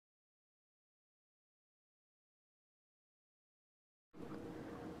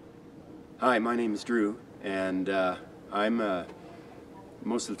Hi, my name is Drew, and I'm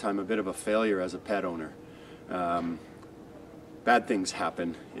most of the time a bit of a failure as a pet owner. Bad things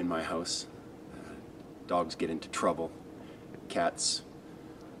happen in my house. Dogs get into trouble, cats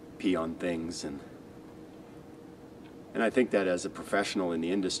pee on things, and I think that as a professional in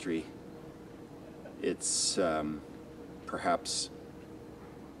the industry, it's perhaps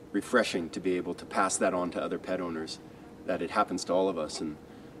refreshing to be able to pass that on to other pet owners, that it happens to all of us, and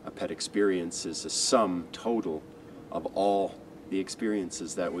a pet experience is a sum total of all the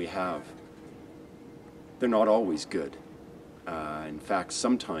experiences that we have. They're not always good. In fact,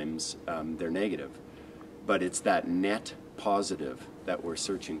 sometimes they're negative. But it's that net positive that we're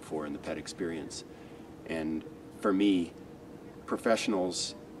searching for in the pet experience. And for me,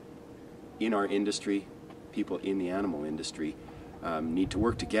 professionals in our industry, people in the animal industry, need to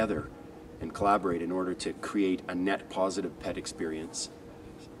work together and collaborate in order to create a net positive pet experience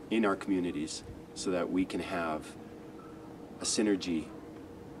in our communities so that we can have a synergy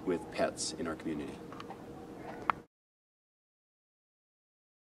with pets in our community.